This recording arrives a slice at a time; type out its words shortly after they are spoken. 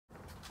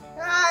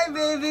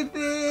baby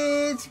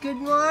Peach. Good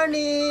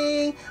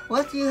morning.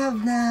 What do you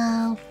have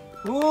now?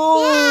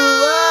 Oh,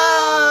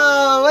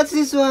 wow. What's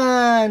this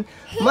one?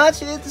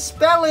 Much it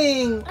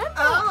spelling.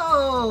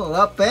 Oh,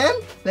 open.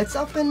 Let's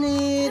open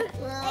it.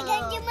 Wow. I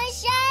got you my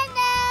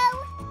shadow.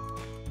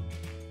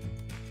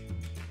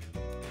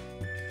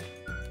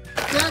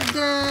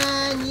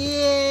 Done.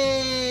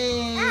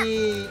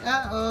 Yay.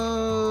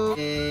 Uh-oh.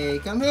 Hey,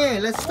 come here.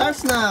 Let's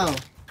start now.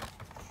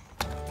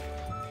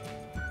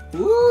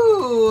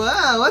 Ooh,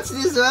 wow, what's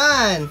this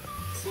one?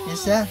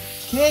 It's a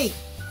cake.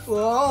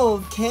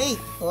 Whoa, cake.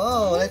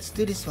 Whoa, let's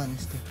do this one.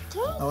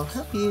 I will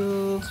help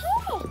you.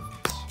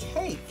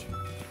 Cake.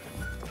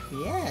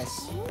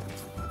 Yes.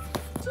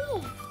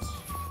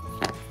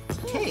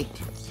 Cake.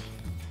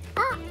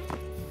 Oh,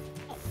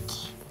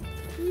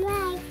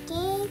 my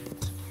cake.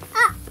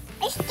 Oh,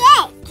 it's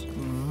cake.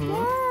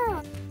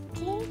 Oh,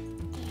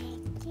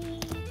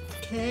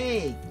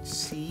 Cake.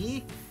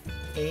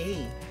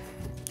 C-A.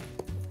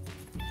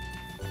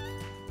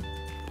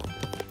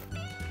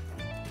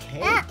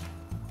 Cake.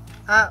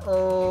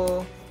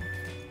 Uh-oh.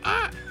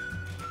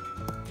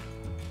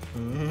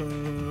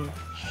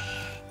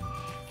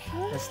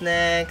 What's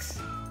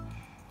next?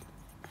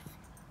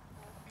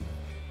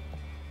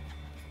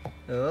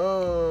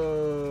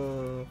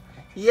 Oh.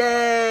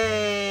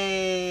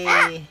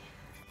 Yay!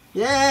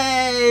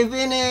 Yay!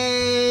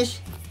 Finish!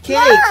 Cake!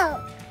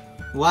 No.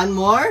 One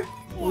more?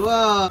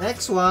 Whoa!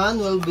 Next one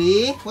will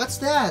be... What's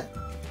that?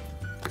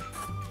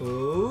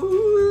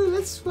 Oh,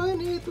 let's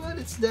find it. What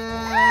is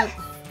that?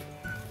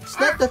 It's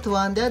not that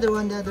one. The other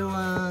one. The other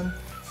one.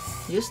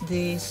 Use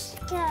this.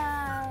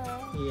 Yeah.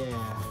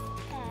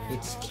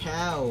 It's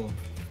cow.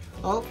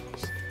 Oh.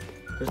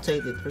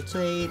 Rotate it.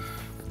 Rotate.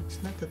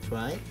 It's not that,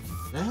 right?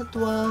 That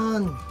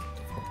one.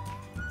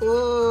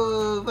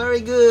 Oh,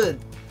 very good.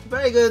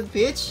 Very good,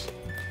 Peach.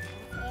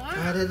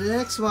 And the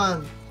next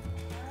one.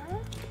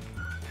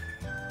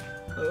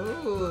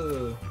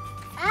 Oh.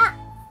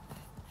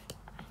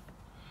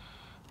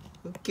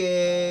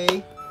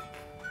 Okay.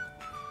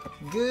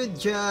 Good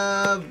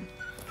job.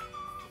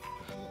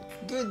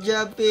 Good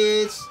job,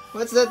 Peach.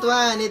 What's that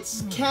one?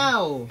 It's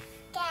cow.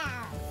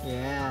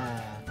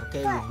 Yeah.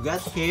 Okay, we've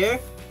got here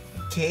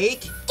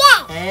cake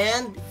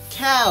and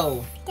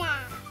cow.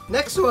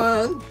 Next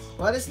one.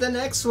 What is the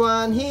next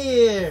one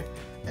here?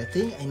 I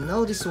think I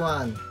know this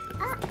one.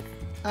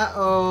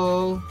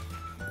 Uh-oh.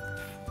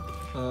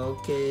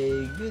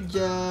 Okay, good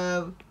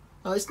job.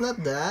 Oh, it's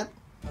not that.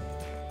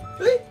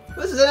 Hey,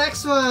 what's the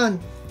next one?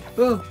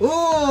 Oh,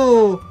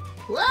 oh,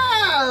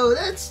 wow,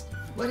 that's,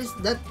 what is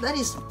that? That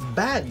is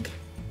bag.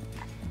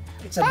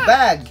 It's a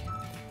bag.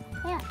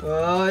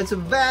 Oh, it's a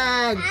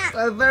bag.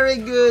 Oh, very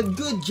good.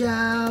 Good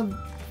job,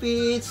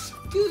 Peach.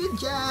 Good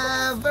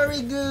job.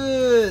 Very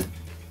good.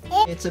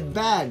 It's a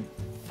bag.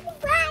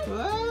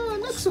 Wow,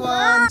 next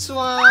one. Next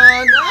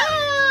one.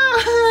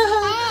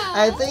 Ah!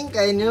 I think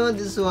I know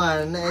this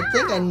one. I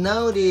think I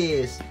know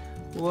this.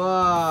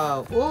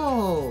 Wow.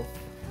 Oh.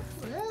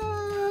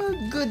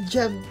 Good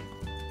job.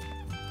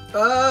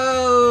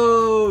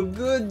 Oh,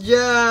 good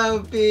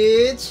job,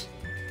 Peach.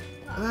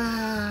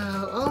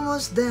 Wow,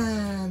 almost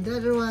done. The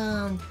other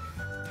one.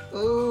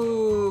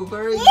 Oh,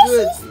 very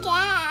good.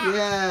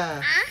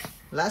 Yeah.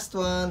 Last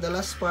one, the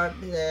last part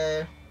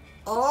there.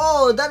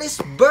 Oh, that is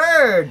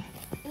bird.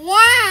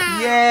 Yeah.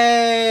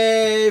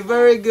 Yay,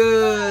 very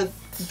good.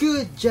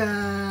 Good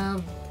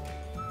job.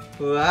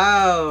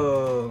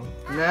 Wow,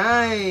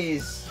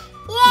 nice.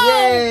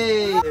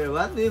 Yay!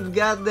 What we've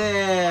got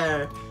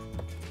there?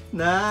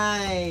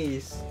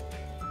 Nice.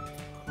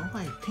 Oh,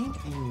 I think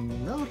I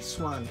know this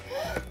one.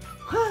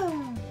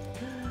 Uh-oh.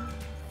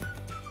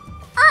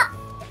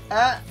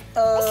 Yeah.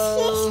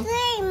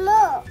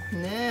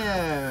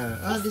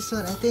 Oh, this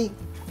one. I think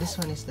this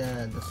one is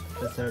the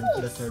third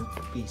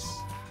piece.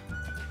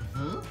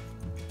 Oh,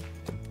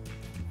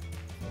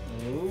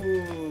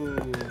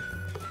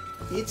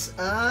 it's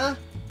a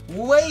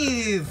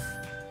wave.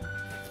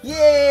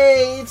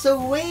 Yay! It's a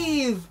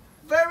wave.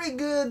 Very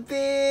good,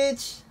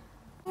 Peach.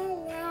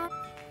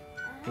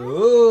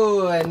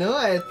 Oh, I know.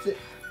 I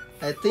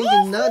think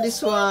you know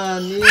this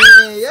one.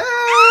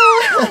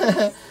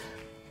 Yeah.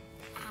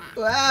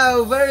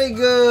 Wow, very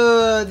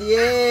good.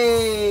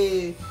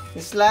 Yay!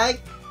 It's like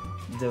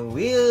the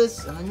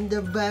wheels on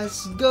the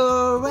bus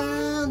go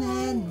round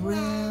and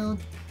round,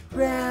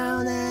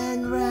 round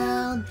and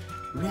round,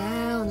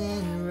 round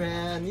and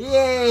round.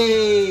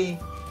 Yay!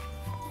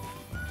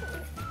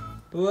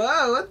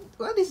 Wow,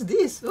 what is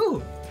this?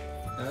 Oh,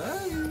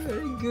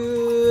 very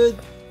good.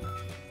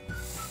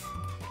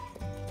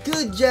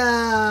 Good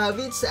job.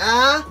 It's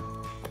a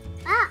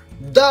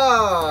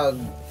dog.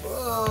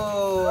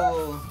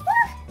 Oh.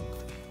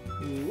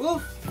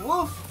 Woof,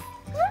 woof.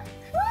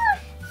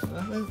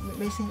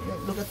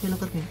 Look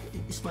at me.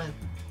 Smile.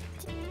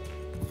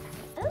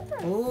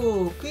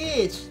 Oh,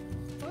 Peach.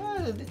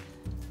 Wow,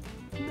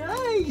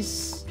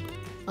 nice.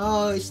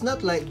 Oh, it's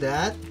not like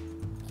that.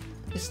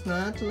 It's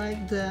not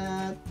like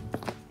that.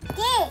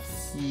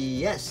 This.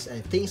 Yes,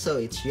 I think so.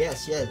 It's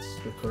yes, you're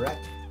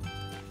correct.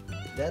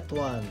 That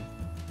one.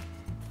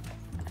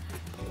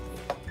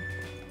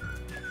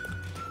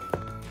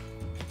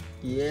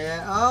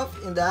 Yeah, up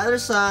in the other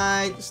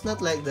side. It's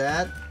not like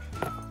that.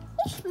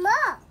 It's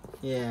small.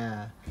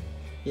 Yeah.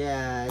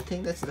 Yeah, I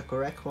think that's the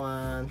correct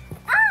one.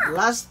 Ah.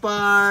 Last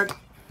part.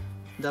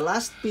 The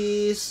last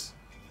piece.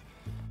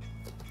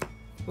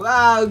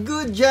 Wow,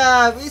 good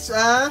job. It's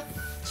a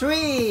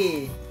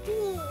tree.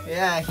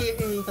 Yeah, here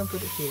you can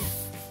put it here.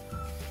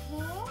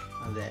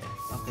 Oh, there.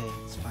 Okay,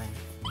 it's fine.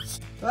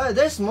 Oh,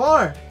 there's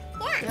more.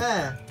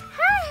 Yeah.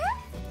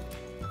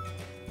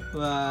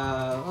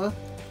 Wow. Oh,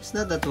 it's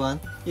not that one.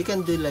 You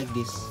can do like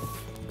this.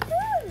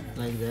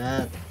 Like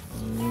that.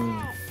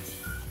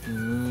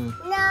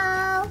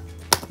 No.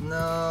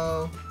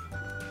 No.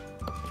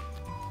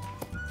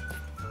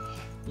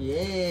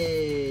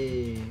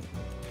 Yay.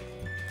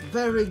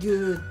 Very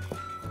good.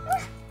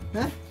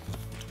 Huh?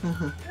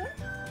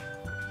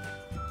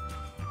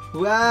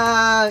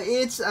 Wow,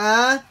 it's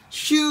a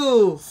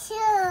shoe.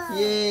 Sure.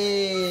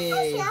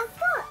 Yay. Your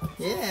foot.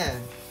 Yeah.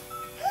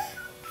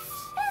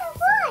 Your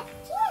foot.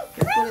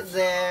 You put it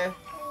there.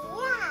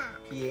 Yeah.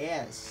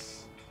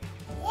 Yes.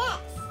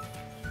 Yes.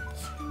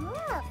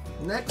 Small.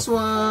 Next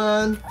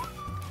one.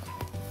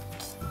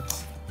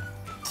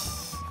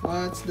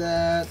 What's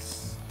that?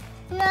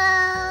 No.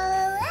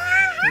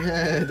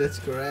 Yeah, that's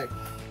correct.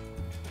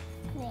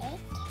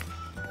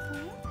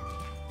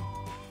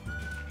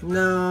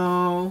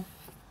 No.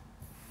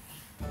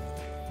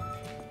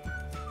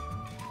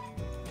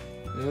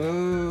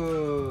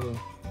 Oh.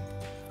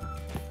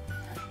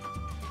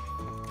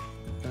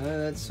 Oh,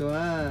 that's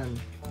one.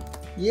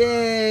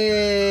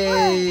 Yay!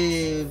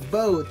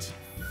 Boat.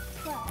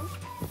 Yeah.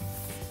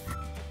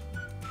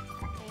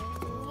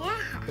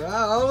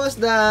 Wow, almost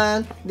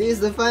done. This is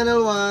the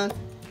final one.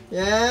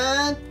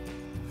 And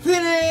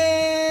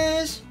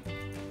finish!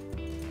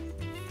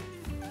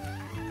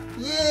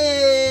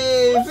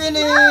 Yay!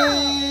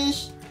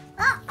 Finish!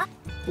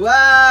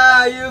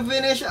 Wow, you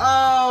finish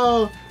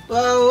all.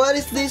 Wow, what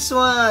is this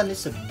one?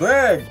 It's a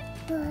bird.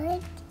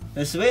 Bird.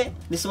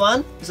 This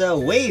one is a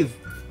wave.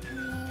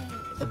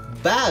 A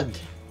bag.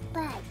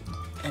 Bird.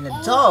 And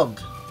a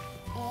dog.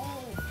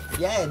 Egg.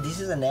 Yeah, this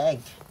is an egg.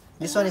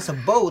 This one is a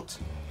boat.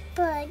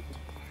 Bird.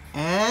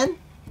 And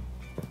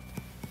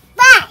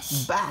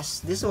Bash. bass.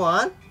 This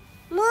one,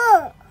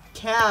 Moo.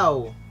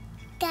 cow.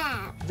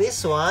 Cow.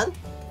 This one,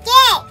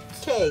 Cake.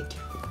 cake.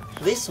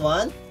 This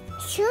one,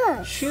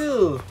 Shoe.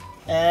 shoe.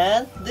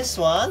 And this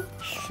one,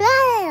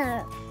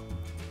 Shoe.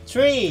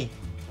 tree.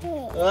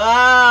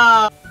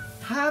 Wow!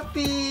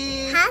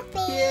 Happy! Happy.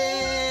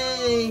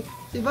 Yay!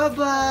 Say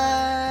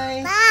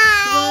bye-bye! Bye.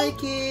 Bye,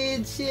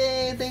 kids!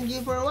 Yay! Thank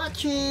you for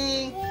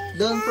watching!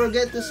 Don't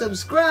forget to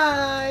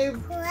subscribe!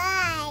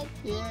 Right.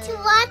 Yeah. To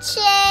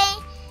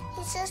watching.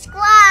 Subscribe.